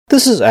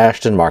This is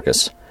Ashton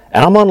Marcus,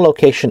 and I'm on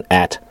location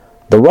at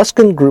the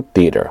Ruskin Group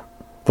Theater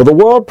for the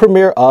world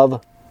premiere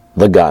of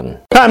The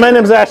Gun. Hi, my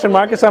name is Ashton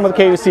Marcus. I'm with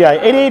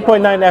KUCI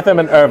 88.9 FM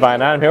in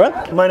Irvine. I'm here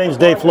with... My name's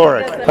Dave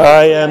Florick.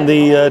 I am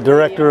the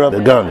director of The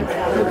Gun.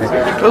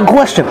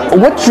 Question,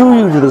 what drew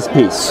you to this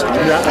piece?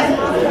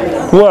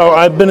 Well,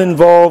 I've been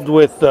involved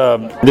with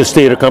this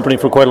theater company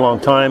for quite a long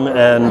time,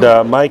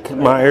 and Mike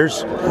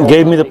Myers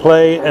gave me the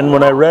play, and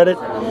when I read it,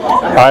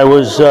 I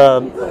was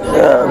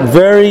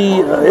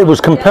it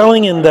was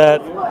compelling in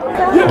that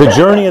the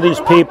journey of these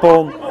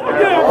people,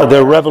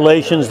 their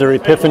revelations, their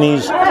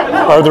epiphanies,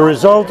 are the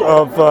result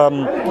of,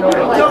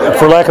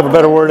 for lack of a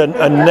better word,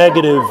 a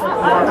negative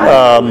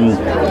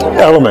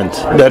element,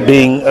 that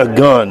being a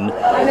gun.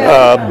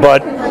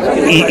 But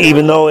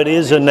even though it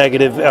is a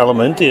negative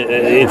element,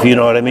 if you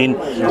know what I mean,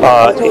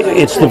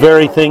 it's the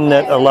very thing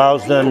that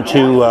allows them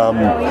to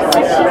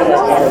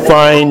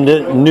find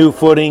new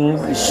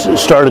footing,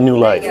 start a new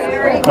life.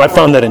 I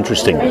found that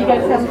interesting.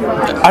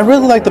 I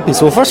really like the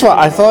piece. Well, first of all,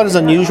 I thought it was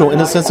unusual in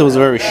the sense it was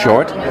very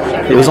short.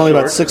 It was only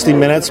about 60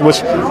 minutes,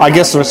 which I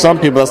guess for some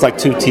people that's like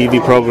 2 TV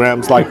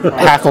programs, like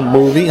half a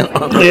movie.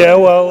 Yeah,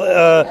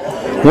 well,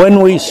 when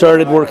we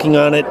started working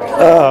on it,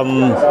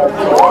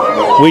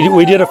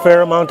 we did a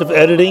fair amount of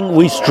editing.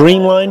 We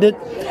streamlined it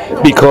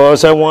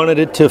because I wanted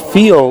it to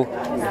feel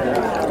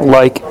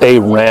like a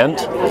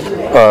rant,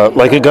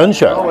 like a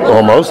gunshot,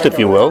 almost, if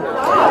you will.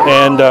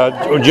 And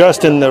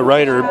Justin, the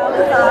writer,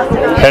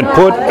 had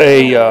put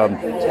a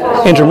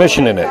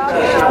intermission in it,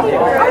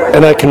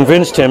 and I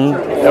convinced him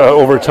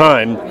over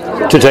time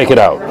to take it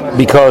out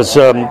because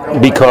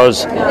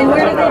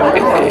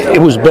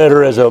it was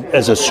better as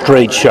a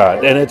straight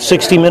shot. And at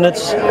 60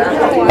 minutes,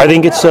 I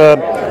think it's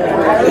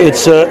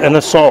an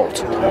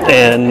assault,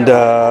 and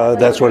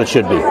that's what it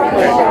should be.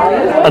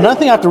 Another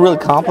thing I have to really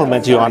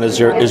compliment you on is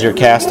your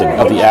casting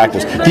of the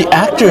actors. The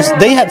actors,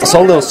 they had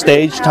so little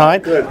stage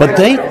time, but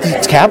they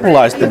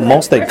capitalized the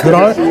most they could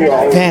on it.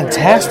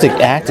 Fantastic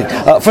acting.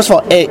 First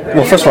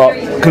of all,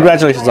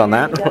 congratulations on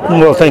that.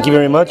 Well, thank you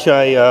very much.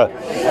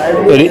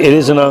 It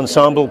is an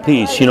ensemble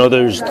piece. You know,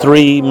 there's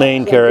 3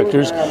 main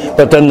characters,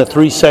 but then the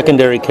 3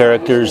 secondary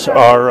characters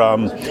are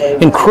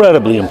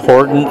incredibly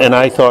important, and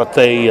I thought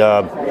they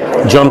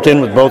jumped in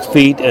with both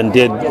feet and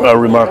did a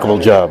remarkable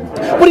job.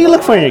 What do you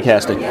look for in your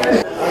casting?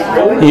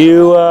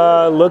 You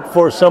look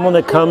for someone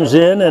that comes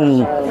in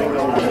and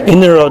in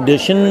their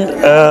audition,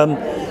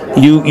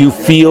 you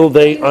feel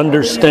they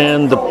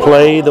understand the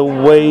play the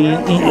way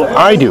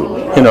I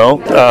do, you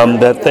know,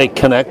 that they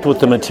connect with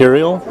the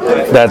material,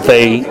 that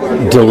they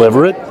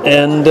deliver it,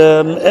 and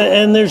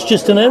there's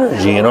just an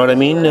energy, you know what I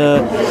mean?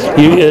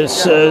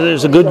 There's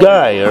a good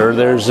guy, or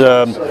there's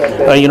an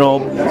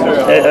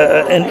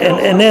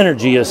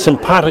energy, a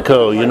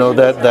simpatico, you know,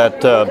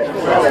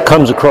 that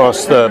comes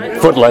across the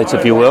footlights,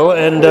 if you will,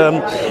 and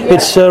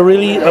it's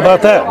really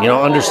about that, you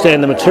know,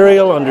 understand the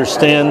material,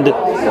 understand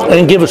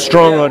and give a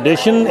strong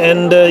audition,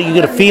 and you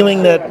get a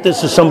feeling that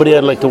this is somebody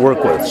I'd like to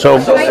work with. So,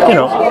 you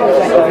know.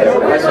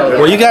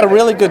 Well, you got a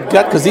really good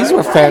gut, because these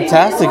were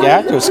fantastic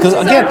actors. Because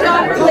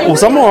again,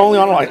 some were only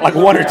on like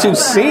 1 or 2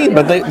 scenes,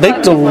 but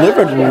they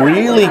delivered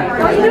really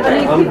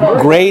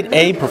grade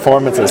A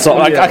performances. So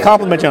I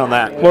compliment you on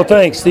that. Well,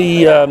 thanks.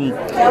 The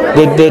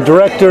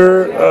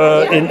director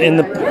in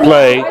the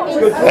play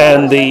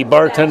and the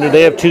bartender,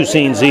 they have 2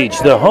 scenes each.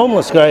 The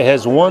homeless guy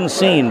has 1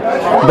 scene,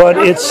 but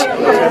it's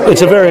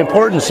a very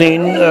important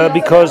scene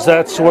because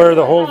that's where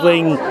the whole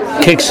thing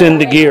kicks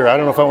into gear. I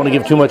don't know if I want to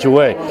give too much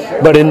away,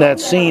 but in that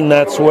scene,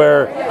 that's where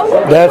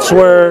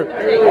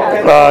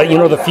you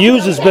know, the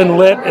fuse has been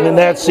lit, and in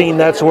that scene,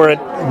 that's where it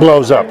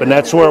blows up, and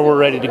that's where we're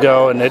ready to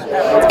go, and it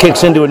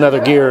kicks into another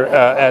gear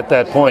at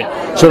that point.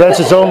 So that's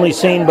its only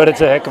scene, but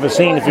it's a heck of a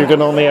scene if you're going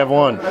to only have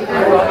 1.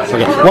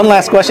 Okay. One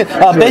last question.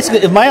 Basically,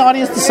 if my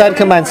audience decide to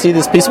come by and see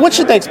this piece, what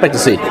should they expect to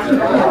see?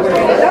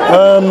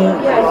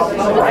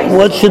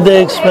 What should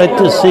they expect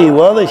to see?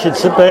 Well, they should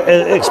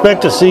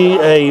expect to see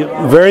a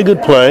very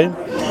good play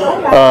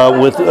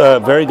with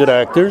very good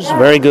actors,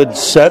 very good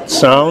set,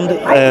 sound,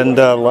 and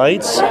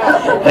lights,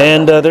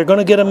 and they're going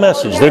to get a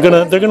message. They're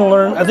going to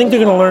learn. I think they're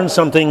going to learn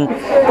something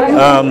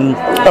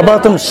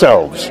about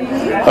themselves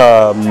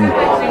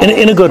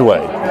in a good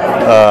way.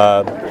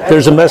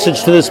 There's a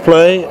message to this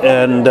play,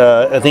 and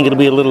I think it'll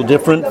be a little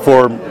different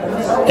for,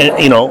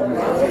 you know,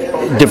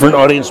 different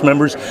audience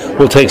members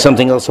will take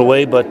something else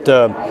away, but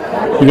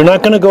you're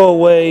not going to go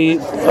away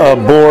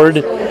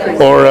bored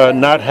or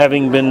not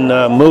having been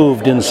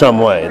moved in some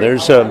way. You're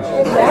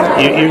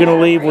going to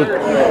leave with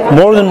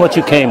more than what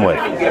you came with.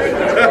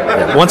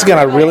 Once again,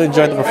 I really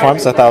enjoyed the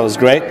performance. I thought it was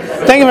great.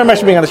 Thank you very much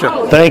for being on the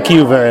show. Thank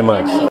you very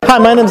much. Hi,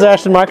 my name is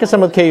Ashton Marcus.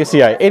 I'm with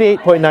KUCI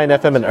 88.9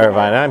 FM in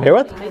Irvine. I'm here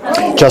with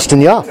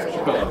Justin Yoff.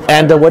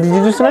 And what did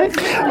you do tonight?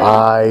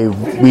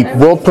 We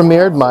world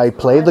premiered my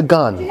play, The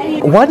Gun.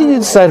 Why did you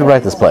decide to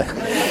write this play?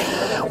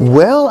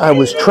 Well, I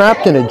was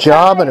trapped in a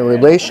job and a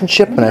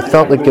relationship, and I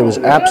felt like there was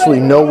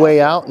absolutely no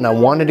way out, and I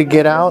wanted to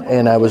get out,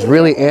 and I was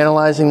really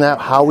analyzing that,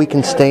 how we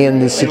can stay in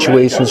these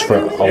situations for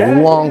a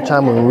long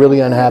time when we're really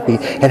unhappy,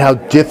 and how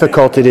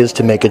difficult it is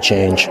to make a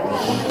change.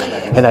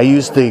 And I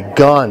used the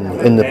gun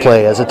in the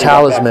play as a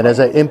talisman, as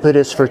an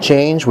impetus for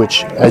change,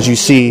 which, as you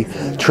see,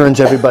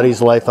 turns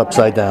everybody's life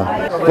upside down.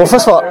 Well,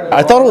 first of all,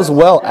 I thought it was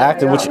well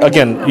acted, which,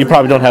 again, you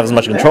probably don't have as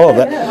much control of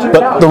that,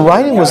 but the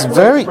writing was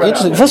very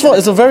interesting. First of all,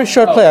 it's a very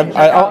short play.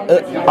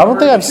 I don't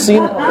think I've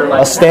seen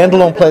a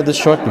standalone play this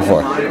short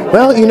before.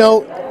 Well, you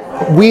know,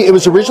 it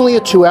was originally a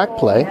 2-act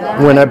play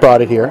when I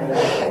brought it here,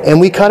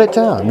 and we cut it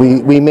down.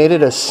 We made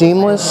it a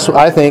seamless,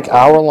 I think,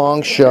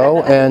 hour-long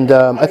show, and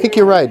I think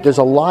you're right. There's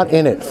a lot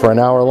in it for an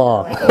hour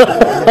long.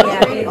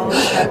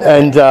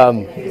 And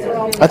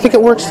I think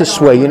it works this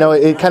way. You know,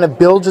 it kind of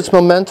builds its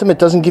momentum. It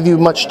doesn't give you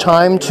much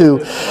time to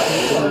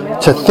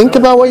think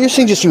about what you're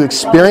seeing. Just you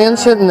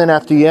experience it, and then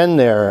after the end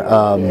there,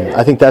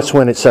 I think that's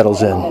when it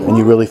settles in, and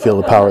you really feel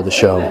the power of the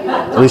show.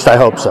 At least I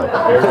hope so.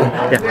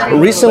 Yeah.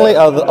 Recently,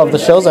 of the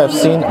shows I've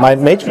seen, my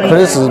major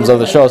criticisms of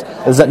the shows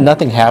is that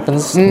nothing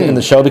happens in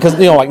the show because,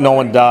 you know, like no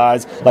one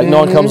dies, like no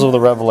one comes with a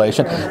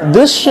revelation.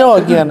 This show,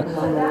 again,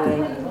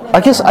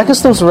 I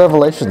guess there's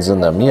revelations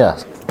in them.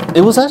 Yeah,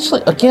 it was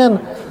actually,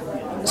 again,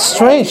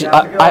 strange.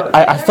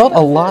 I felt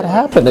a lot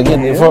happened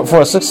again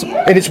for a 6.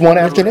 And it's one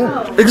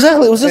afternoon.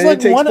 Exactly, it was just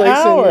like 1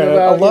 hour.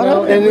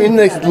 And in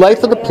the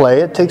life of the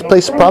play, it takes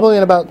place probably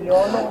in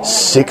about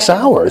 6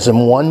 hours in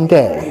one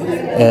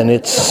day, and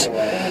it's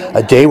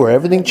a day where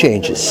everything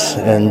changes,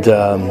 and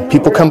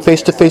people come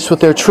face to face with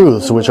their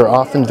truths, which are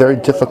often very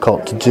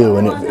difficult to do.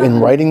 And in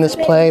writing this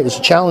play, it was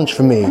a challenge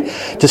for me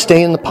to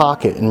stay in the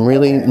pocket and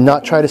really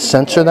not try to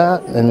censor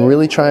that, and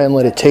really try and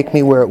let it take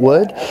me where it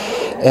would.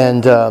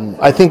 And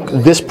I think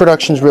this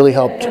production's really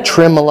helped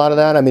trim a lot of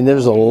that. I mean,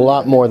 there's a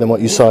lot more than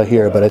what you saw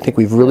here, but I think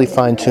we've really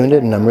fine-tuned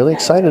it, and I'm really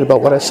excited about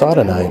what I saw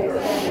tonight.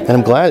 And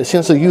I'm glad it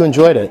seems like you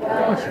enjoyed it.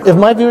 If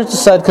my viewers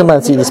decide to come out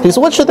and see this piece,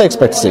 what should they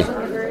expect to see?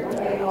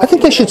 I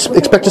think they should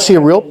expect to see a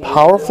real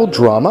powerful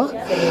drama,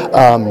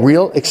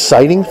 real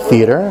exciting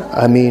theater.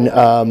 I mean,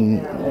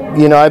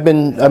 you know, I've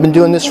been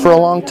doing this for a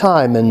long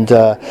time, and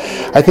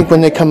I think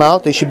when they come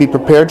out, they should be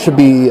prepared to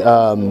be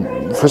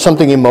for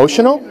something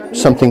emotional,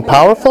 something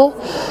powerful,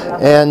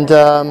 and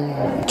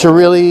to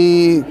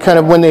really kind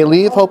of, when they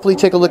leave, hopefully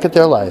take a look at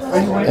their life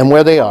and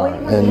where they are,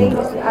 and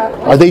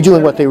are they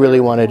doing what they really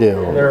want to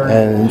do,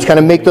 and kind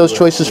of make those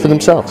choices for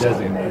themselves.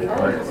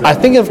 I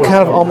think of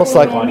kind of almost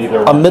like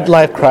a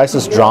midlife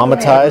crisis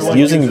dramatized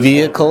using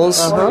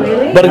vehicles,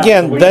 but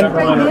again,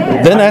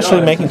 then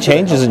actually making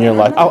changes in your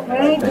life.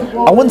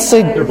 I wouldn't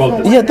say,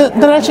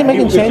 then actually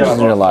making changes in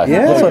your life.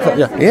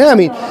 Yeah. I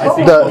mean,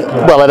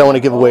 well, I don't want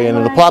to give away any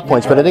of the plot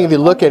points, but I think if you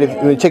look at it,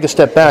 if you take a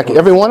step back,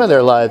 every one of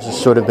their lives has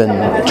sort of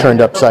been turned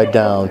upside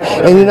down.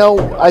 And you know,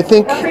 I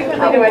think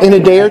in a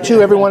day or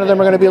two, every one of them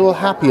are going to be a little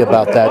happy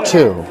about that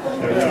too.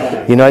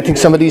 You know, I think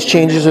some of these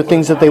changes are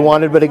things that they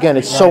wanted, but again,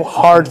 it's so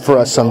hard for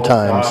us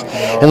sometimes.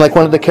 And like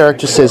one of the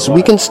characters says,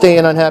 we can stay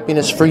in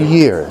unhappiness for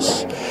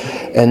years.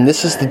 And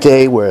this is the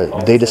day where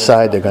they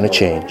decide they're going to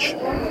change.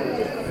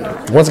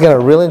 Once again, I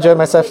really enjoyed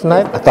myself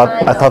tonight. I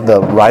thought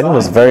the writing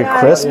was very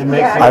crisp.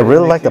 I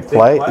really liked the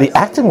play. The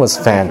acting was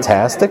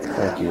fantastic.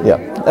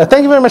 Yeah.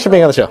 Thank you very much for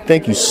being on the show.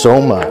 Thank you so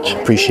much.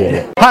 Appreciate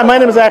it. Hi, my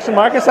name is Ashton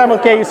Marcus. I'm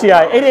with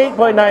KUCI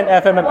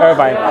 88.9 FM in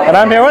Irvine. And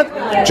I'm here with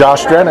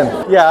Josh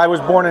Drennan. Yeah, I was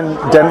born in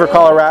Denver,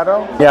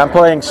 Colorado. Yeah, I'm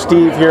playing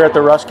Steve here at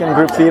the Ruskin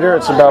Group Theater.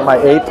 It's about my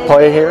 8th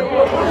play here.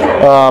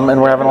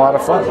 And we're having a lot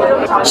of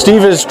fun.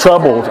 Steve is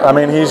troubled. I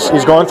mean,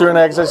 he's going through an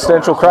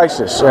existential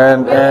crisis,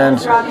 and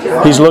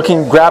he's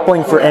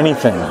grappling for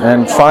anything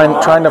and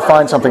trying to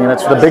find something, and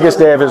it's the biggest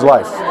day of his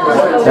life.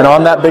 And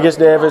on that biggest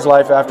day of his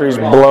life, after he's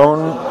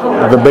blown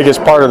the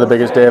biggest part of the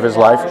biggest day of his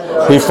life,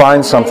 he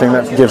finds something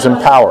that gives him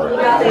power.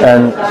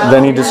 And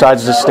then he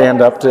decides to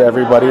stand up to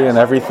everybody and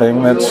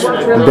everything that's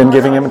been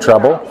giving him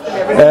trouble.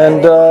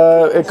 And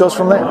it goes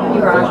from there.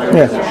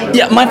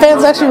 Yeah, my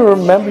fans actually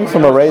remember you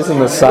from A Raise in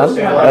the Sun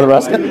at the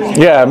Ruskin.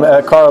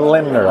 Yeah, Carl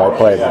Lindner I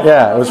played.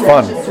 Yeah, it was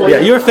fun. Yeah,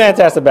 you were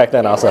fantastic back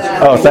then also.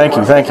 Oh, thank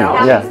you.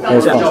 Yeah, it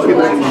was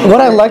fun. What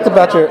I liked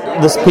about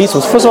this piece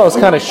was, first of all, it was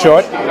kind of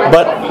short,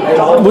 but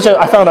which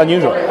I found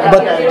unusual.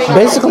 But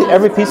basically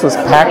every piece was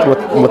packed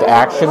with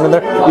action in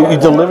there. You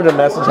delivered a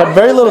message, had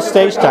very little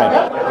stage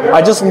time.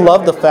 I just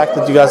love the fact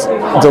that you guys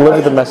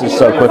delivered the message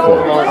so quickly.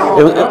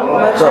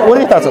 What are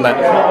your thoughts on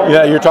that?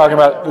 Yeah, you're talking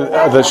about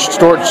the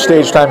short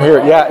stage time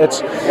here. Yeah,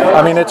 it's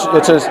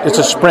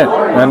a sprint,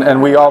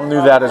 and we all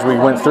knew that as we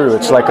went through.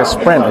 It's like a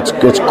sprint.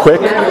 It's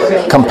quick,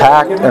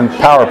 compact, and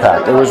power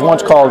packed. It was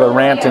once called a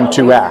rant in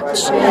 2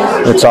 acts.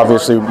 It's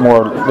obviously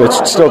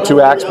it's still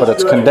 2 acts, but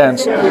it's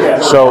condensed.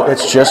 So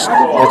it's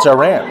a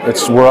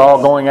rant. We're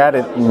all going at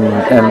it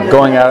and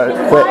going at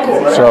it quick.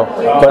 So,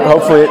 but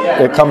hopefully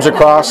it comes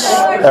across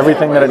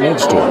everything that it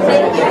needs to.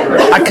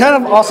 I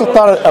kind of also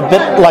thought a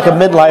bit like like a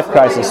midlife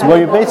crisis, where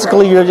you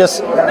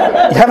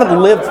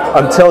haven't lived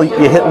until you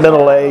hit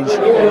middle age,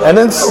 and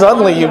then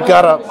suddenly you've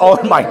got to,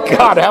 oh my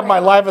God, half my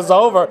life is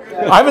over.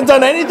 I haven't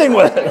done anything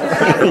with it.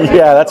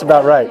 Yeah, that's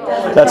about right.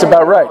 That's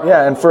about right.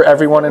 Yeah, and for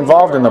everyone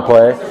involved in the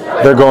play,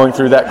 they're going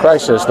through that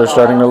crisis. They're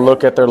starting to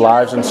look at their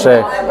lives and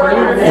say,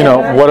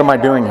 what am I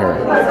doing here?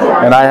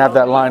 And I have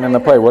that line in the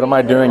play. What am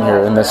I doing here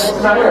in this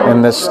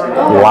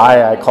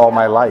lie I call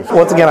my life?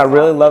 Once again, I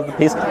really love the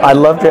piece. I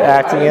loved your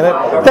acting in it.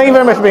 Thank you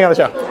very much for being on the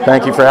show.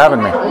 Thank you for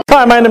having me.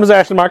 Hi, my name is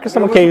Ashton Marcus.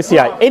 I'm on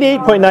KUCI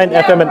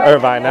 88.9 FM in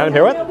Irvine. Now I'm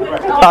here with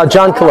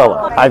John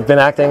Colella. I've been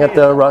acting at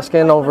the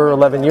Ruskin over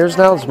 11 years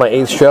now. This is my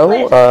 8th show.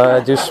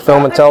 I do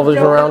film and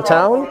television around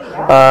town.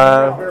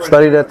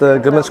 Studied at the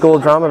Goodman School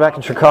of Drama back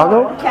in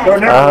Chicago. I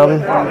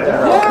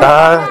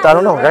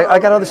don't know. I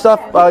got other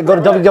stuff. Go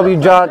to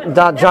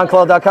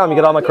www.johncolella.com. You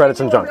get all my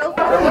credits and junk.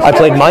 I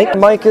played Mike.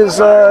 Mike is,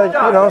 sort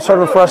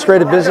of a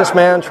frustrated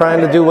businessman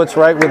trying to do what's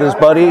right with his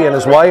buddy and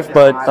his wife,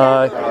 but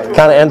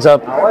kind of ends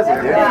up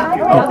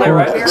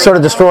sort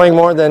of destroying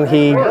more than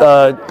he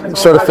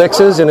sort of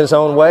fixes in his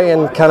own way,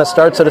 and kind of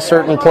starts at a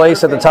certain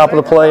place at the top of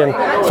the play and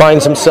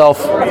finds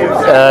himself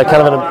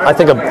kind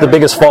of the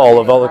biggest fall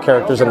of all the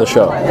characters in the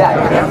show.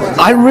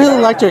 I really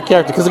liked your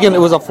character because, again, it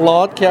was a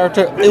flawed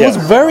character. It was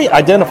very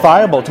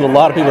identifiable to a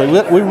lot of people.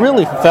 We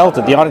really felt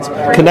it. The audience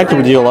connected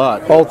with you a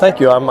lot. Well, thank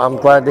you. I'm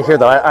glad to hear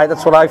that.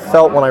 That's what I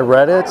felt when I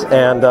read it,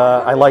 and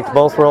I liked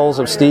both roles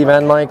of Steve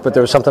and Mike, but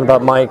there was something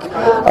about Mike,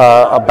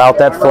 about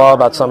that flaw,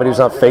 about somebody who's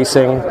not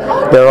facing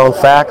their own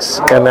facts,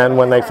 and then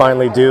when they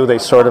finally do, they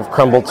sort of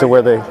crumble to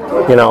where they,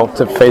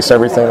 to face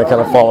everything, they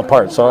kind of fall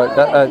apart. So it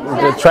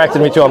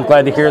attracted me too. I'm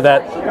glad to hear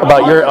that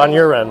about on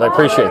your end. I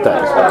appreciate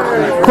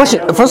that.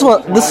 Question. First of all,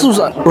 this was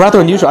rather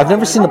unusual. I've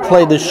never seen a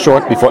play this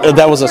short before.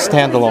 That was a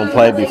standalone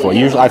play before.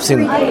 Usually I've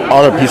seen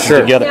other pieces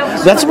together.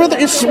 That's rather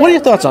interesting. What are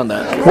your thoughts on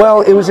that?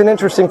 Well, it was an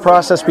interesting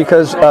process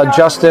because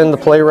Justin, the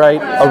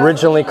playwright,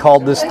 originally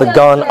called this The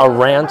Gun a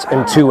rant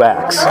in 2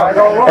 acts.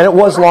 And it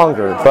was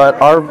longer, but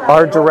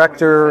our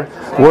director,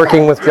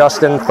 working with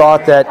Justin,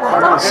 thought that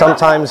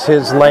sometimes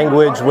his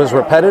language was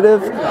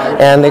repetitive,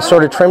 and they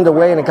sort of trimmed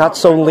away, and it got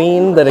so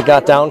lean that it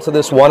got down to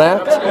this 1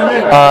 act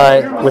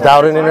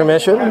without an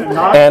intermission,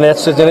 and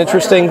it's just an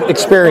interesting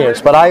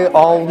experience. But I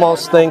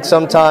almost think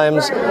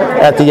sometimes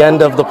at the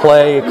end of the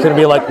play it could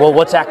be like, well,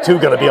 what's Act 2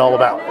 going to be all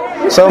about?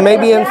 So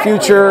maybe in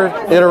future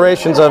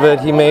iterations of it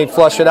he may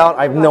flush it out.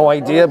 I have no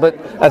idea, but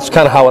that's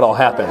kind of how it all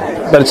happened.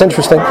 But it's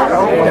interesting.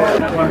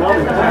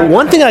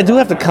 One thing I do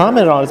have to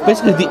comment on is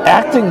basically the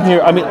acting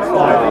here. I mean,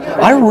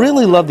 I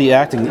really love the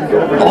acting.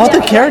 All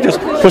the characters,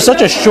 for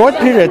such a short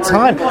period of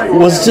time,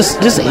 was just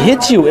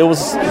hit you. It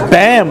was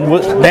bam,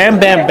 bam,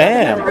 bam,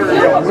 bam.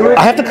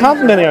 I have to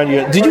compliment on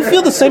you. Did you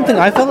feel the same thing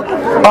I felt?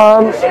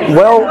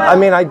 Well,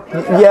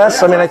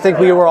 I think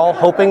we were all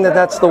hoping that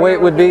that's the way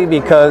it would be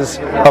because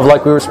of,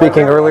 like we were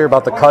speaking earlier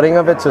about the cutting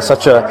of it to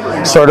such a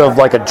sort of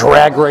like a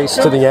drag race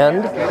to the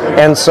end.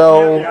 And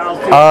so,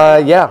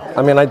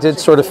 I did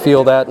sort of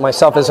feel that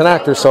myself as an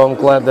actor, so I'm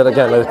glad that,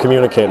 again, I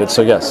communicated.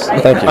 So, yes,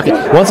 thank you. Okay.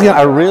 Once again,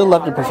 I really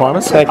loved your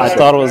performance. I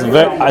thought it was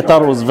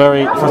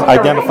very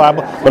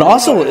identifiable, but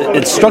also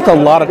it struck a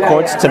lot of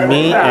chords to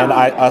me, and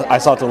I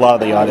saw it to a lot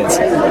of the audience.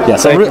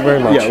 Yes, thank you very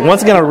much. Yeah,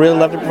 once again, I really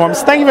loved your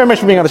performance. Thank you very much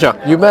for being on the show.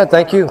 You bet.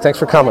 Thank you. Thanks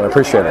for coming. I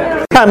appreciate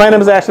it. Hi, my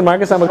name is Ashton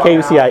Marcus. I'm with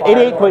KUCI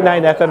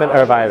 88.9 FM in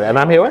Irvine, and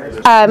I'm here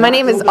with... My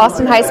name is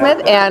Austin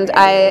Highsmith, and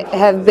I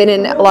have been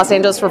in Los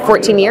Angeles for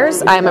 14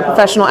 years. I'm a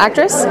professional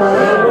actress,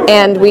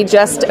 and we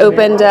just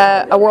opened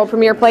a world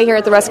premiere play here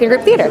at the Ruskin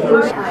Group Theater.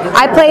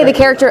 I play the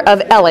character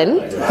of Ellen,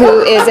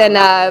 who is in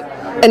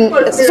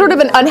sort of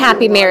an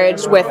unhappy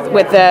marriage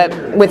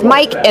with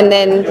Mike, and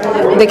then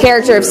the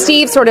character of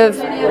Steve sort of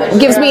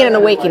gives me an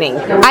awakening.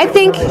 I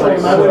think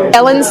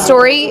Ellen's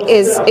story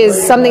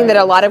is something that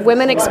a lot of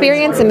women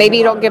experience, and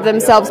maybe don't give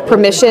themselves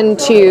permission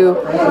to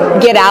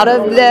get out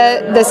of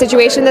the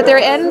situation that they're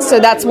in. So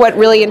that's what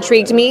really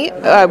intrigued me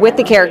with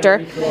the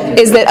character,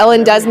 is that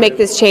Ellen does make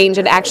this change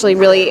and actually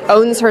really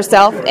owns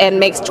herself and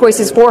makes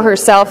choices for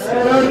herself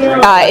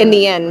in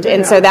the end.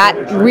 And so that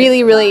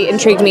really, really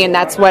intrigued me, and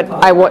that's why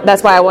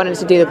I wanted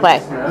to do the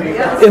play.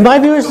 If my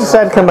viewers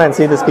decide to come by and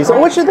see this piece,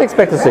 what should they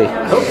expect to see?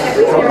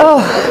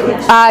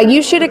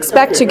 You should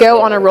expect to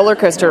go on a roller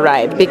coaster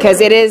ride,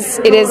 because it is.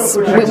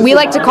 We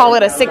like to call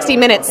it a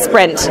 60-minute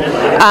sprint.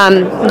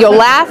 You'll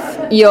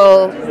laugh,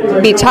 you'll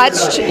be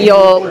touched,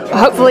 you'll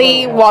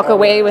hopefully walk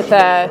away with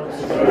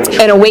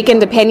an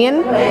awakened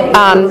opinion.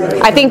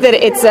 I think that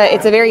it's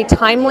a very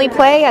timely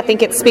play. I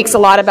think it speaks a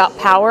lot about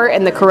power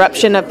and the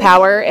corruption of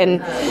power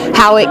and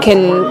how it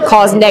can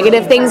cause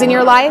negative things in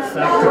your life,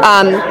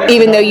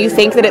 even though you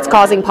think that it's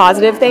causing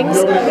positive things.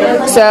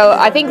 So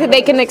I think that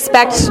they can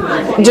expect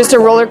just a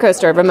roller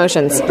coaster of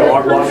emotions.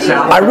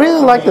 I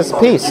really like this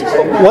piece.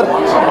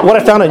 What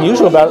I found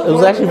unusual about it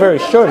was actually very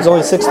short. It's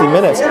only 60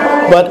 minutes,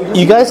 but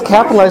you guys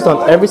capitalized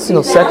on every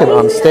single second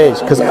on stage,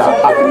 because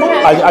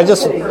I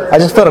just I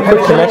just felt a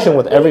quick connection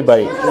with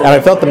everybody, and I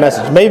felt the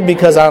message. Maybe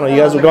because, I don't know,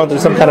 you guys were going through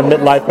some kind of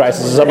midlife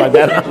crisis or something like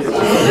that.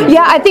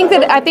 Yeah, I think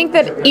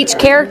that each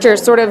character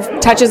sort of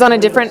touches on a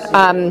different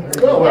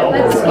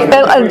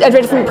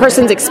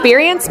person's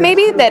experience,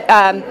 maybe, that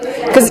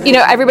because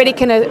everybody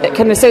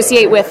can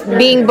associate with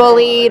being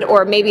bullied,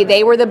 or maybe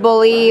they were the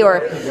bully,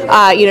 or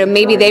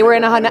maybe they were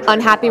in an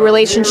unhappy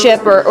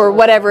relationship, or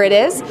whatever it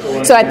is.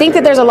 So I think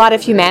that there's a lot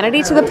of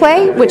humanity to the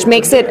play, which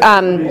makes it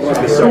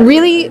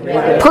really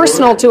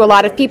personal to a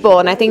lot of people,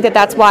 and I think that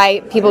that's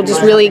why people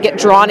just really get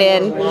drawn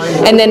in,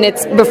 and then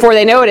it's before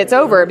they know it, it's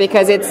over,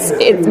 because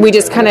we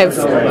just kind of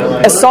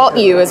assault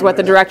you, is what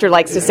the director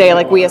likes to say.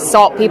 Like, we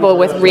assault people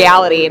with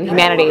reality and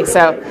humanity.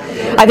 So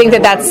I think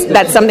that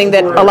that's something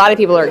that a lot of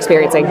people are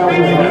experiencing.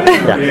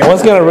 Yeah.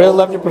 Once again, I really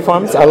loved your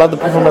performance. I love the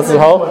performance as a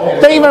whole.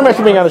 Thank you very much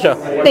for being on the show.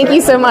 Thank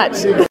you so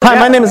much. Hi,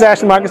 my name is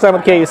Ashton Marcus. I'm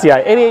with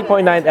KUCI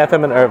 88.9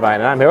 FM in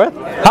Irvine, and I'm here with...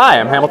 Hi,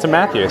 I'm Hamilton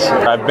Matthews.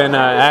 I've been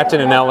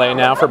acting in LA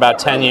now for about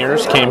 10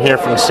 years. Came here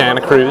from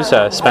Santa Cruz,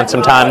 spent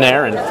some time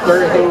there, and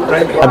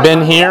I've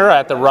been here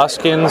at the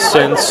Ruskin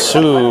since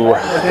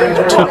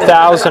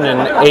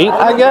 2008,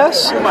 I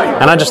guess,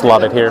 and I just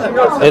love it here.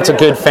 It's a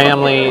good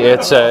family.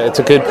 It's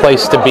a good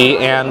place to be,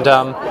 and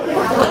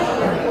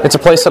it's a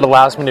place that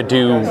allows me to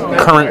do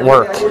current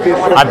work.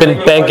 I've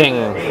been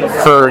begging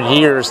for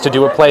years to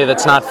do a play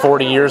that's not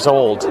 40 years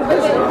old,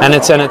 and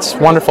it's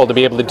wonderful to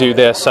be able to do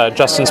this.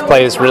 Justin's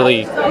play has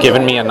really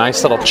given me a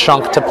nice little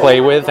chunk to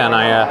play with, and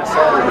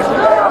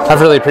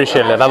I've really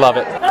appreciated it. I love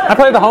it. I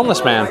play the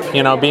homeless man.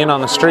 Being on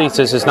the streets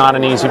is not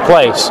an easy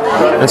place,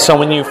 and so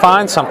when you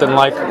find something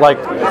like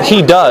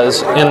he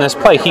does in this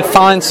play, he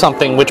finds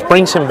something which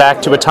brings him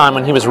back to a time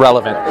when he was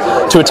relevant,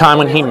 to a time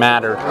when he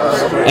mattered,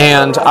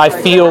 and I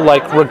feel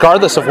like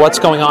regardless of what's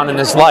going on in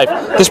his life,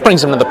 this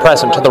brings him to the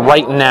present, to the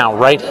right now,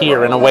 right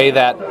here, in a way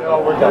that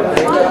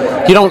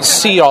you don't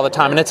see all the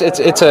time, and it's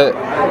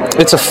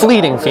a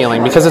fleeting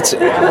feeling, because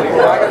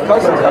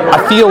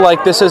I feel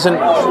like this isn't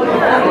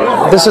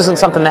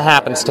something that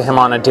happens to him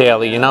on a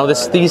daily.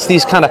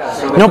 These kind of,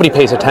 nobody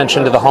pays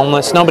attention to the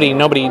homeless. Nobody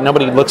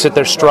looks at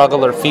their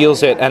struggle or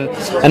feels it, and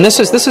this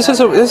is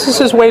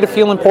his way to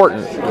feel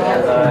important.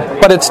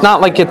 But it's not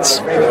like it's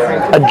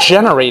a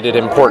generated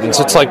importance.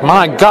 It's like,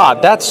 my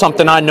God, that's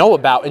something I know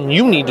about, and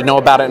you need to know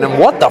about it. And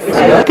what the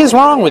fuck is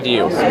wrong with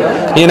you?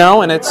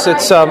 And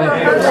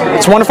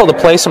it's wonderful to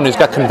play someone who's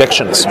got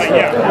convictions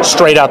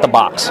straight out the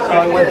box.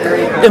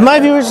 If my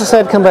viewers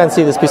decide to come by and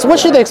see this piece, what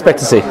should they expect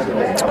to see?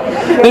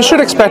 They should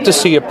expect to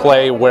see a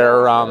play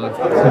where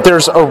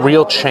there's a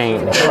real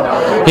change.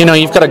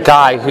 You've got a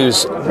guy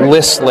who's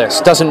listless,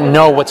 doesn't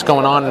know what's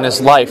going on in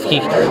his life.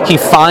 He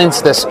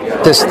finds this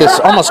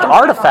almost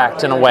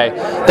artifact in a way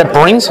that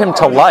brings him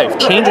to life,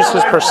 changes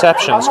his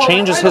perceptions,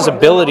 changes his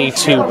ability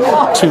to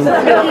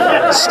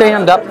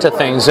stand up to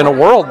things in a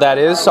world that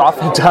is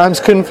oftentimes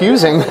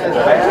confusing.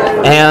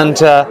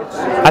 And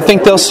I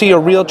think they'll see a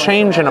real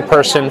change in a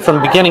person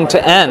from beginning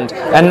to end,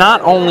 and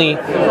not only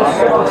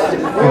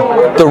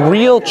the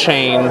real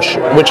change,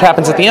 which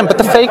happens at the end, but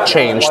the fake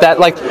change, that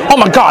like, oh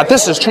my God,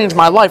 this has changed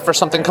my life for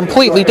something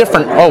completely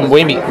different. Oh,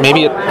 maybe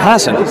it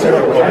hasn't.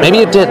 Maybe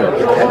it didn't.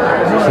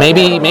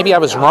 Maybe I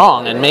was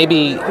wrong, and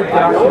maybe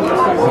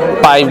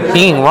by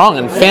being wrong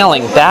and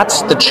failing,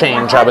 that's the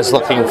change I was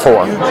looking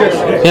for.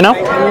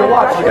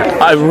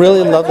 I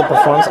really love the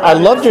performance. I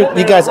loved you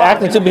guys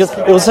acting too, because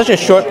it was such a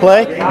short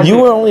play. You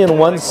were only in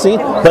one scene,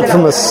 but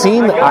from the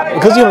scene,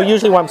 because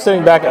usually when I'm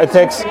sitting back,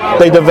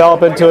 they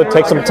develop into it,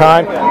 take some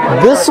time.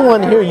 This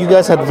one here, you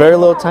guys had very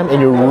little time, and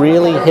you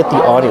really hit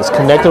the audience,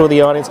 connected with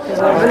the audience,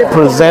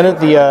 presented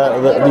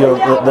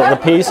the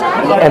piece,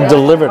 and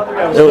delivered.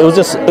 It was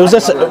just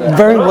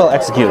very well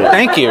executed.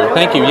 Thank you.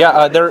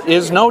 Yeah, there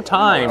is no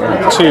time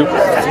to.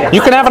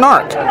 You can have an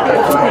arc.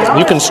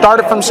 You can start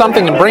it from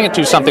something and bring it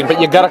to something, but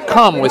you got to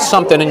come with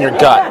something in your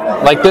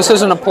gut. Like, this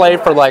isn't a play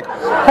for like,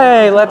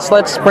 hey,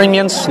 let's bring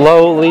you in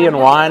slowly and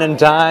wine and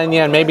dine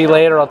you, and maybe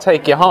later I'll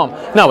take you home.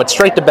 No, it's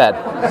straight to bed.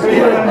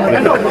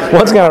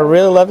 Once again, I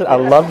really loved it. I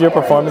loved your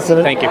performance in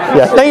it. Thank you.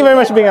 Yeah, thank you very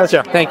much for being on the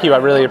show. Thank you. I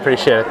really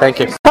appreciate it. Thank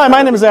you. Hi,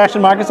 my name is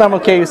Ashton Marcus. I'm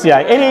with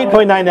KUCI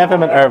 88.9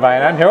 FM in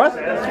Irvine. I'm here with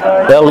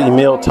L.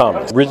 Emil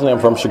Thomas. Originally, I'm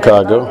from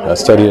Chicago. I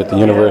studied at the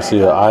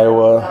University of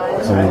Iowa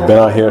and been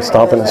out here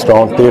stomping a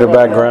strong theater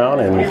background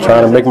and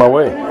trying to make my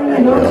way.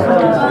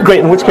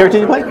 Great. And which character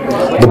did you play?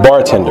 The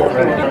bartender.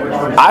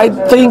 I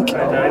think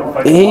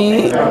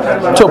he,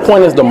 to a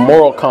point, is the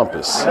moral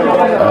compass.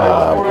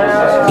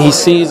 He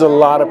sees a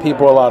lot of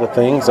people, a lot of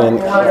things,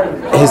 and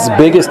his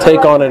biggest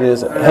take on it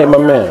is, hey, my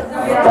man,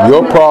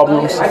 your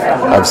problems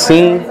I've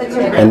seen,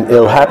 and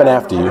it'll happen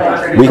after you.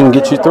 We can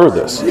get you through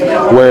this.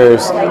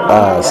 Whereas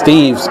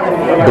Steve's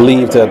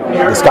believes that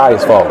the sky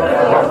is falling,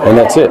 and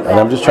that's it. And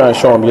I'm just trying to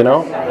show him,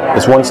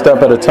 it's one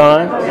step at a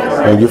time,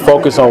 and you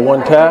focus on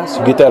one task,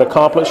 you get that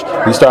accomplished,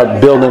 you start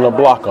building a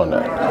block on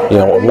that.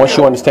 Once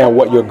you understand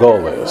what your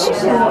goal is.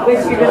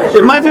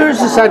 If my viewers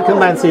decide to come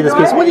by and see this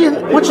piece,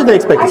 what should they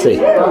expect to see?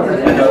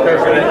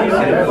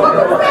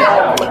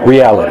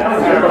 Reality.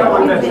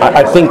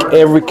 I think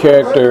every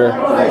character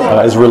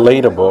is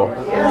relatable,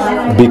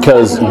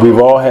 because we've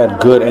all had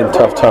good and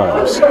tough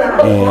times.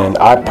 And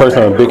I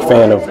personally am a big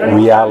fan of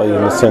reality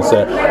in the sense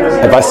that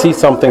if I see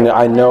something that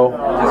I know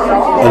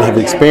and have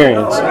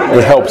experienced,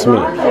 it helps me.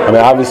 I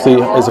mean, obviously,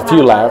 there's a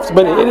few laughs,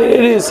 but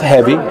it is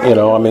heavy, you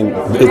know. I mean,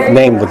 it's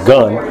named The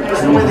Gun,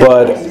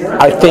 but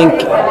I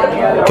think,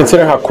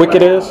 considering how quick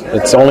it is,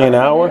 it's only an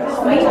hour,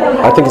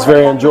 I think it's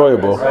very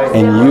enjoyable,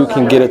 and you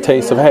can get a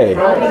taste of, hey,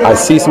 I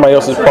see somebody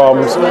else's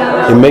problems,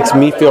 it makes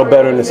me feel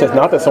better in the sense,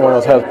 not that someone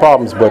else has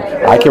problems, but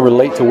I can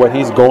relate to what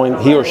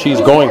he or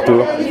she's going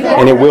through,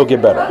 and it will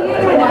get better.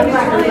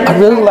 I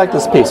really like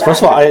this piece.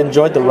 First of all, I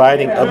enjoyed the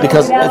writing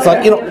because it's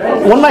like, you know,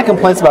 one of my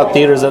complaints about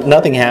theater is that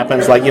nothing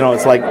happens. Like, you know,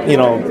 it's like, you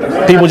know,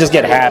 people just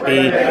get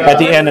happy. At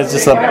the end, it's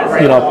just a,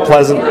 you know,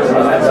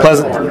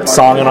 pleasant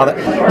song and all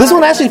that. This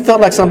one actually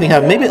felt like something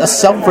had maybe a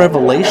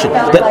self-revelation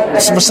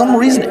that for some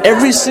reason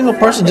every single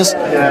person just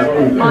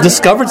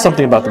discovered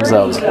something about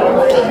themselves.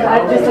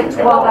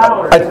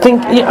 I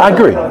think, yeah, I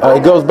agree.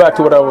 It goes back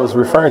to what I was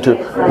referring to.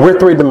 We're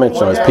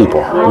three-dimensional as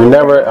people.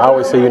 I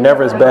always say, you're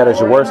never as bad as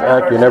your worst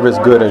act, you're never as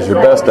good as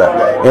your best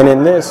act. And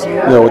in this, you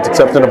know, it's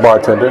excepting a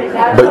bartender,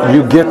 but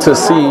you get to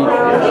see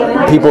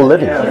people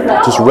living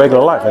just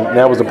regular life. And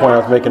that was the point I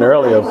was making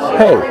earlier of,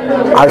 hey,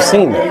 I've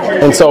seen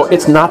that. And so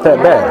it's not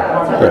that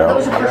bad. You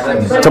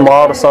know,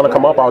 tomorrow the sun will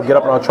come up, I'll get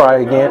up and I'll try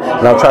again,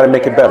 and I'll try to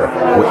make it better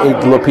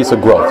with a little piece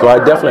of growth. So I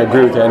definitely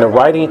agree with you. And the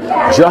writing,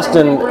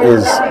 Justin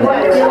is,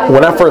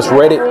 when I first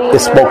read it, it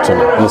spoke to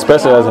me. And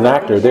especially as an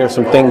actor, there are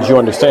some things you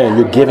understand.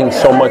 You're giving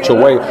so much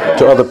away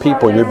to other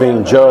people, and you're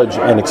being judged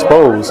and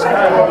exposed.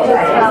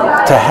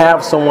 To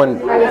have someone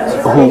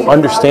who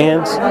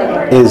understands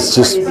is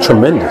just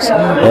tremendous.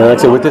 And like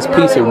I said, with this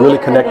piece, it really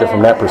connected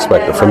from that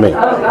perspective for me.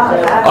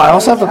 I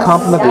also have to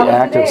compliment the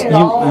actors. You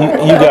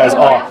guys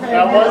all.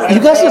 You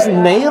guys just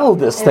nailed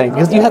this thing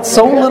because you had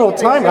so little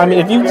time. I mean,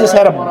 if you just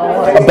had a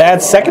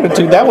bad second or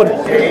two, that would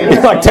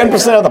be like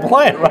 10% of the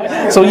plan,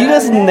 right? So you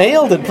guys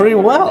nailed it pretty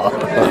well.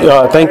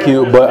 Thank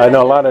you, but I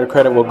know a lot of the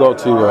credit will go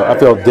to, I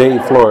feel,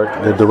 Dave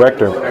Florek, the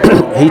director.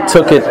 He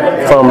took it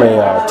from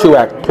a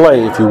two-act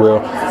play, if you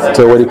will,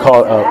 to what he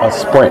called a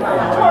sprint.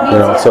 You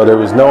know, so there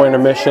was no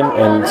intermission,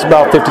 and it's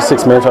about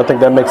 56 minutes. I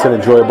think that makes it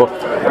enjoyable.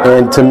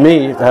 And to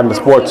me, having a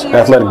sports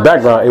athletic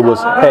background, it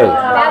was, hey,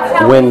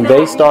 when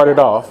they started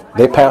off,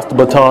 they passed the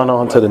baton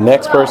on to the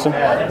next person.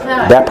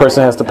 That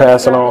person has to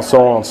pass it on,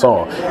 so on, so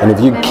on. And if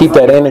you keep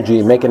that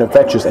energy, make it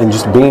infectious, and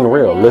just being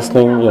real,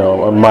 listening, you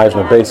know, reminds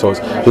me of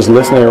Bezos, just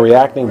listening and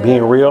reacting,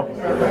 being real,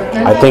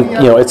 I think,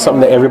 you know, it's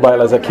something that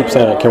everybody, as I keep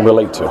saying, can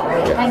relate to.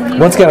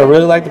 Once again, I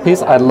really like the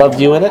piece. I loved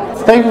you in it.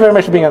 Thank you very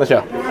much for being on the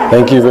show.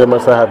 Thank you very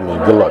much for having me.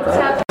 Good luck.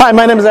 Right? Hi,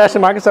 my name is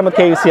Ashton Marcus. I'm with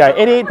KUCI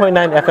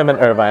 88.9 FM in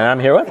Irvine. I'm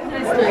here with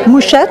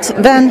Mouchette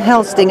van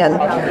Helstingen.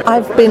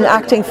 I've been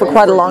acting for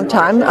quite a long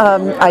time.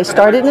 I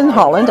started in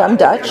Holland. I'm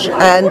Dutch,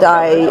 and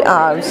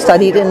I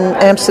studied in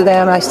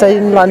Amsterdam. I studied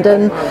in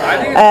London,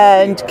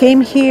 and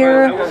came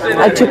here.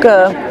 I took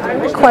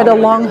quite a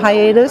long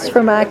hiatus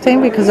from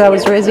acting because I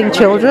was raising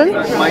children,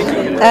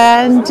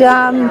 and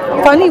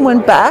finally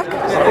went back.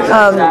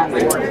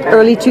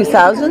 Early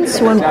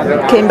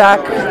 2000s, came back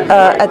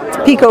at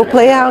Pico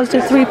Playhouse,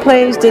 did 3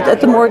 plays, did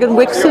at the Morgan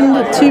Wixon,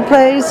 did 2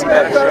 plays,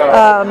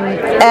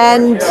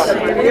 and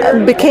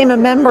became a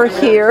member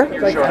here.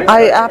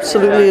 I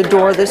absolutely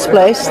adore this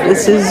place.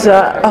 This is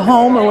a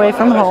home away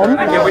from home.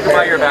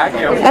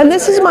 And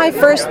this is my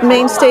first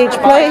main stage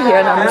play here,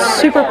 and I'm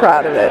super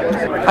proud of it.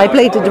 I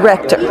played the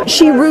director.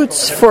 She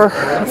roots for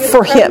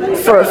him,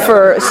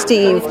 for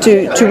Steve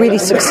to really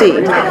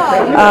succeed.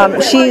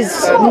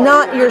 She's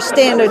not your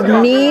standard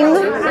mean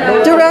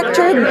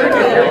director,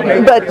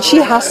 but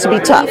she has to be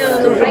tough.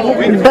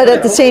 But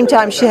at the same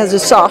time, she has a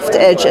soft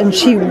edge, and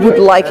she would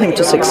like him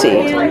to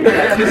succeed.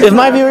 If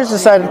my viewers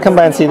decide to come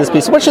by and see this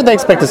piece, what should they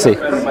expect to see?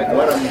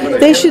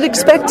 They should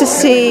expect to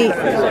see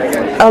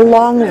a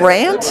long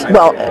rant.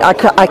 Well,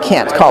 I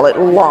can't call it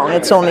long,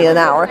 it's only an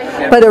hour,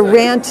 but a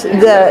rant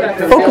that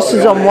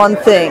focuses on one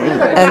thing,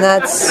 and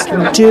that's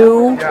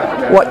do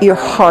what your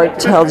heart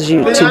tells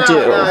you to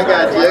do.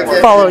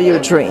 Follow your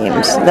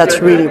dreams. That's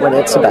really what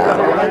it's about.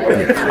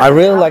 I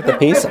really like the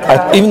piece.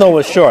 Even though it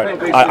was short,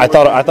 I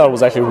thought it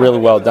was actually really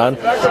well done.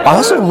 I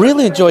also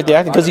really enjoyed the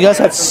acting because you guys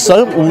had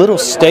so little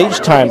stage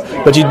time,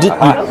 but you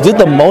did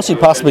the most you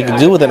possibly could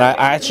do with it. And I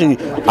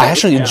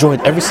actually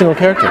enjoyed every single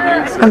character.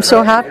 I'm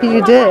so happy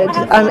you did.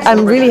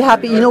 I'm really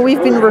happy. You know,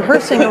 we've been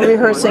rehearsing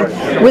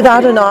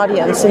without an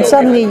audience, and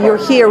suddenly you're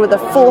here with a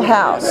full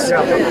house,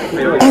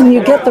 and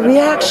you get the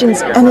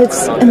reactions, and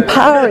it's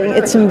empowering,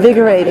 it's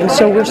invigorating.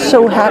 So we're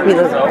so happy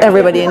that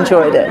everybody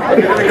enjoyed it.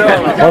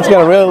 Once again,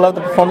 I really love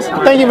the performance.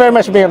 Thank you very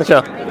much for being on the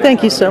show.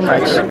 Thank you so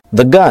much.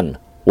 The Gun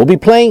will be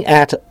playing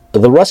at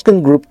the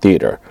Ruskin Group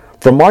Theater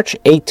from March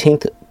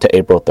 18th to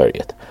April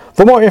 30th.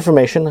 For more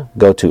information,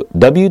 go to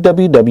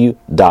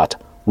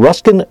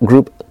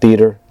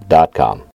www.ruskingrouptheater.com.